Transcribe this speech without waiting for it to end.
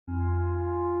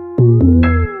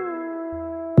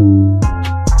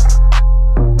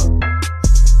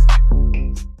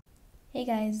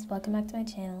guys, welcome back to my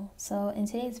channel. So in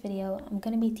today's video, I'm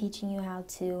going to be teaching you how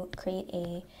to create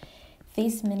a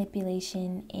face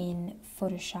manipulation in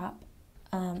Photoshop.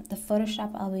 The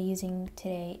Photoshop I'll be using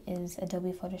today is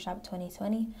Adobe Photoshop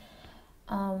 2020.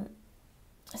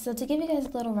 So to give you guys a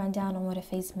little rundown on what a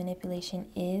face manipulation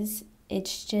is,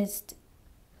 it's just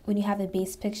when you have a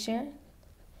base picture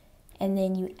and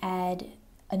then you add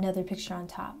another picture on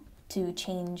top to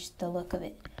change the look of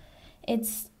it.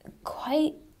 It's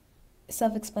quite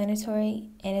self-explanatory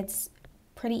and it's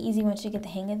pretty easy once you get the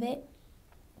hang of it,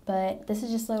 but this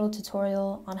is just a little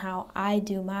tutorial on how I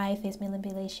do my face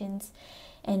manipulations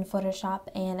in Photoshop,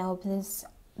 and I hope this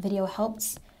video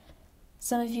helps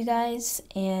some of you guys.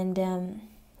 And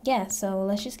yeah, so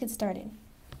let's just get started.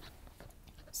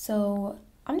 So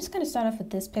I'm just going to start off with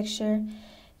this picture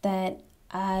that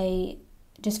I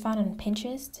just found on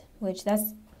Pinterest, which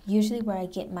that's usually where I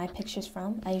get my pictures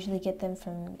from. I usually get them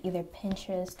from either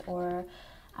Pinterest or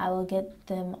I will get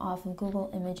them off of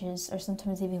Google Images, or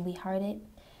sometimes even WeHeart It.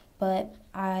 But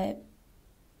I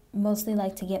mostly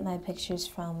like to get my pictures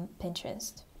from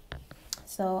Pinterest.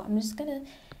 So I'm just gonna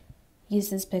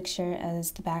use this picture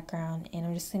as the background, and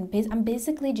I'm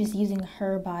basically just using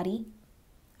her body.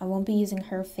 I won't be using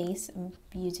her face. I'm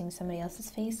using somebody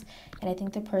else's face, and I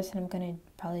think the person I'm gonna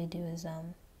probably do is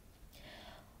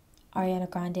Ariana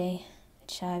Grande,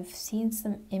 which I've seen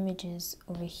some images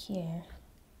over here.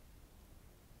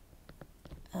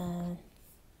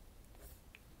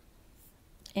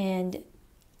 And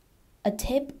a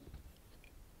tip,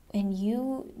 when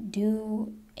you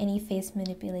do any face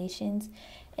manipulations,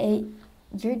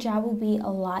 your job will be a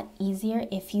lot easier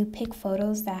if you pick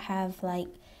photos that have like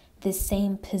the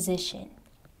same position,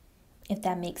 if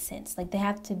that makes sense. Like they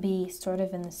have to be sort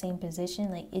of in the same position.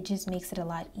 Like it just makes it a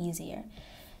lot easier.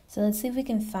 So let's see if we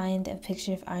can find a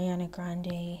picture of Ariana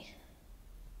Grande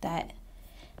that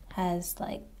has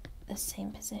like the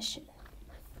same position.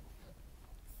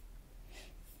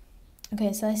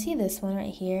 Okay, so I see this one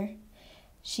right here.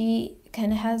 She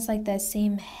kind of has like that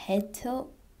same head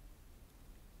tilt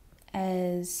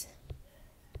as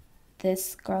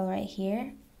this girl right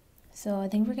here. So I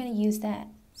think we're going to use that.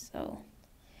 So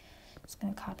I'm just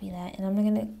going to copy that, and I'm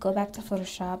going to go back to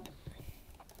Photoshop.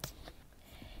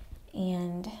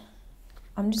 And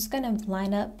I'm just going to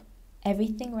line up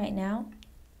everything right now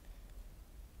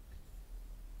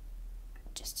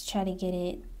just to try to get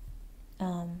it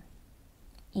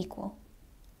equal.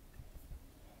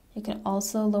 You can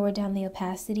also lower down the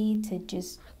opacity to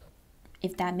just,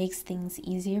 if that makes things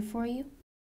easier for you.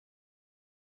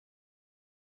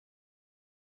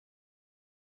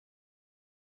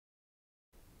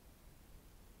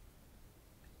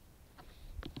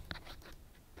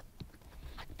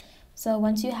 So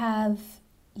once you have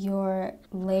your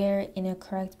layer in a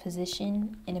correct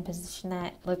position, in a position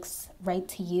that looks right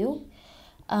to you,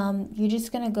 you're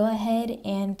just going to go ahead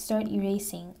and start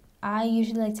erasing. I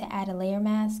usually like to add a layer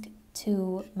mask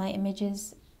to my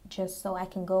images just so I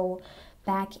can go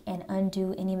back and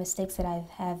undo any mistakes that I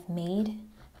have made.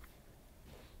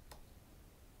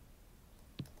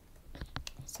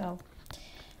 So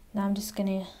now I'm just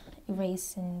going to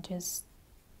erase and just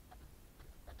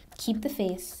keep the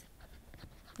face.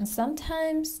 And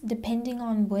sometimes, depending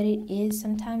on what it is,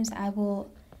 sometimes I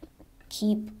will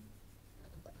keep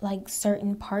like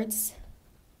certain parts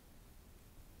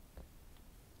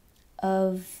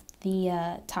of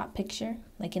the top picture.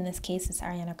 Like in this case, it's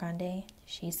Ariana Grande.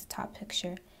 She's the top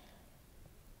picture.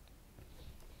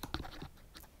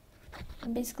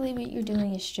 And basically what you're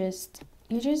doing is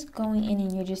you're just going in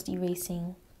and you're just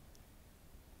erasing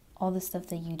all the stuff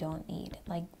that you don't need.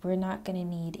 Like we're not gonna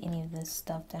need any of this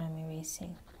stuff that I'm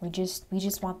erasing. We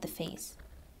just want the face.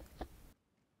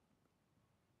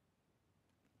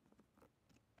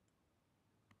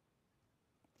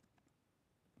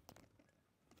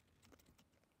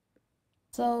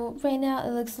 So right now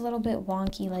it looks a little bit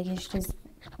wonky, like it's just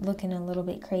looking a little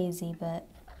bit crazy, but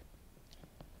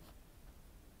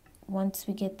once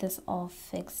we get this all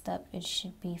fixed up, it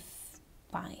should be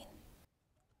fine.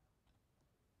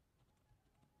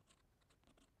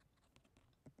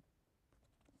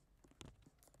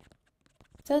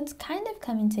 So it's kind of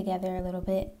coming together a little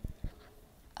bit.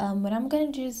 What I'm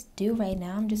gonna just do right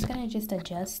now, I'm just gonna adjust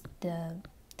the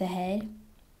head.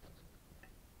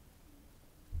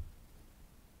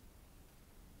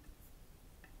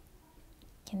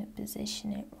 Can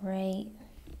position it right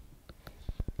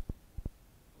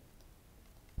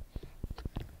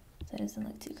so it doesn't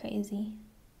look too crazy.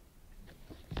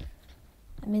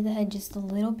 I made the head just a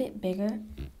little bit bigger,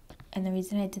 and the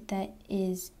reason I did that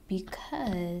is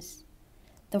because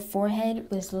the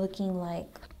forehead was looking like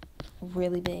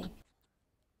really big.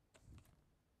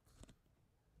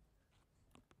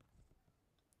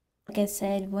 Like I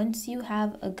said, once you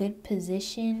have a good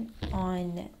position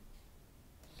on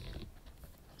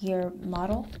your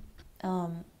model,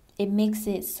 it makes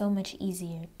it so much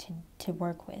easier to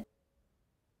work with.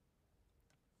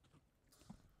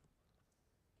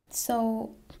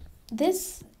 So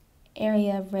this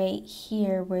area right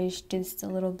here where it's just a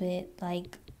little bit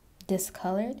like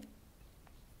discolored,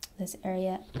 this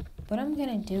area, what I'm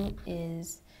gonna do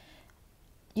is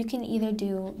you can either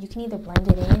blend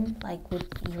it in like with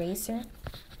eraser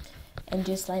and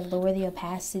just like lower the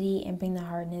opacity and bring the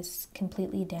hardness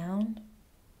completely down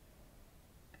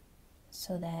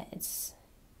so that it's,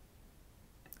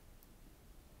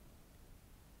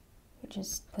 we'll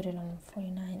just put it on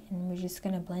 49 and we're just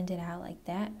gonna blend it out like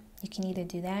that. You can either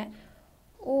do that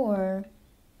or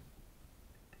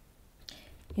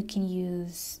you can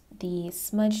use the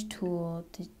smudge tool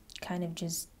to kind of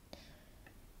just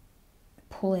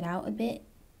pull it out a bit,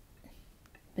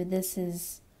 but this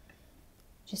is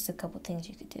just a couple things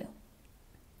you could do.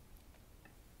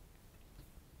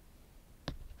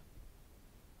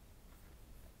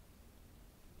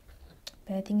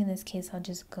 But I think in this case I'll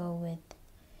just go with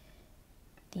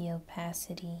the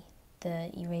opacity,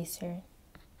 the eraser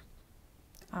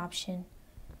option.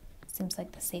 Seems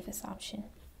like the safest option.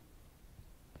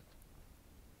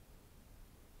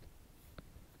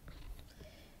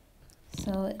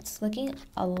 So it's looking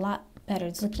a lot better.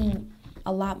 It's looking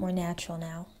a lot more natural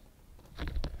now.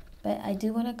 But I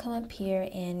do want to come up here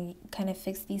and kind of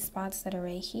fix these spots that are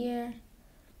right here.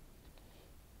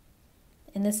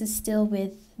 And this is still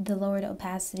with the lowered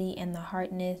opacity and the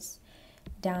hardness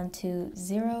down to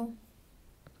 0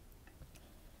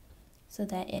 so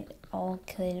that it all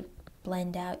could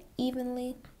blend out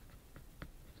evenly.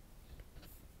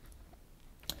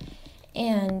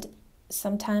 And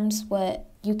sometimes what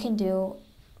you can do,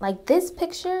 like this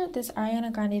picture, this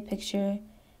Ariana Grande picture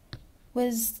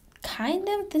was kind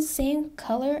of the same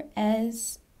color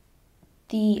as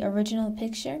the original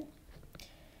picture.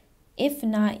 If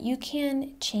not, you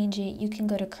can change it. You can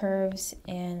go to curves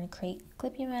and create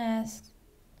clippy masks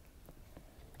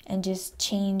and just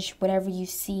change whatever you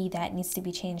see that needs to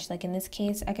be changed. Like in this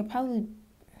case, I could probably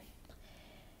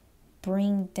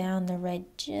bring down the red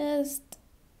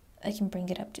I can bring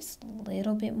it up just a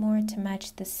little bit more to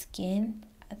match the skin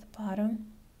at the bottom.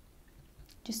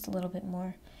 Just a little bit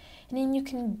more. And then you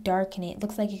can darken it. It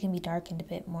looks like it can be darkened a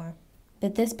bit more.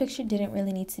 But this picture didn't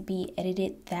really need to be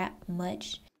edited that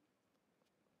much.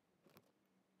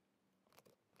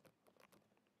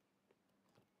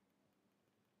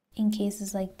 In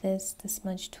cases like this, the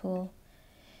smudge tool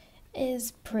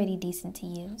is pretty decent to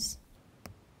use.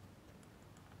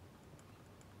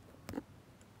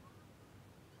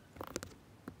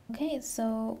 Okay,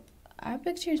 so our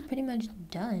picture is pretty much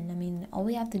done. I mean, all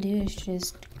we have to do is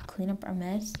just clean up our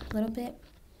mess a little bit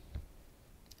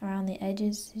around the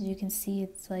edges. As you can see,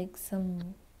 it's like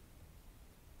some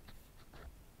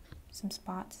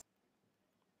spots.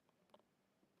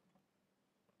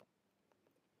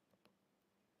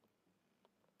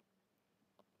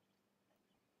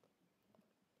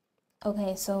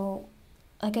 Okay, so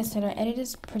like I said, our edit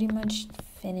is pretty much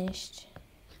finished.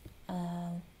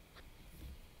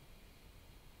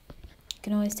 You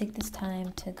can always take this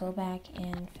time to go back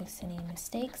and fix any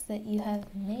mistakes that you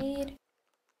have made.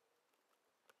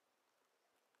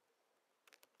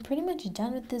 Pretty much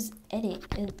done with this edit.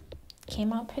 It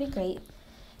came out pretty great.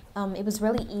 It was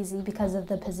really easy because of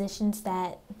the positions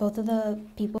that both of the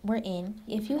people were in.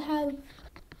 If you have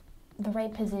the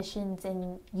right positions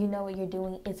and you know what you're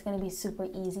doing, it's going to be super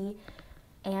easy.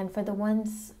 And for the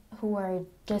ones who are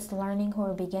just learning, who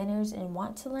are beginners and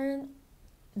want to learn,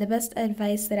 the best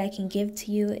advice that I can give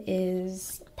to you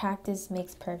is practice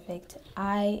makes perfect.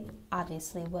 I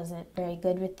obviously wasn't very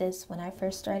good with this when I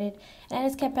first started, and I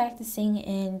just kept practicing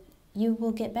and you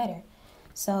will get better.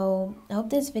 So I hope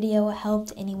this video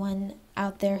helped anyone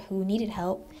out there who needed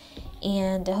help,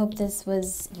 and I hope this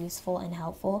was useful and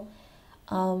helpful.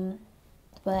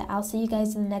 But I'll see you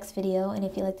guys in the next video, and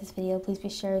if you like this video, please be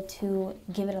sure to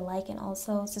give it a like and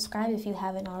also subscribe if you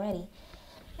haven't already.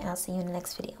 And I'll see you in the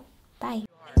next video. Bye.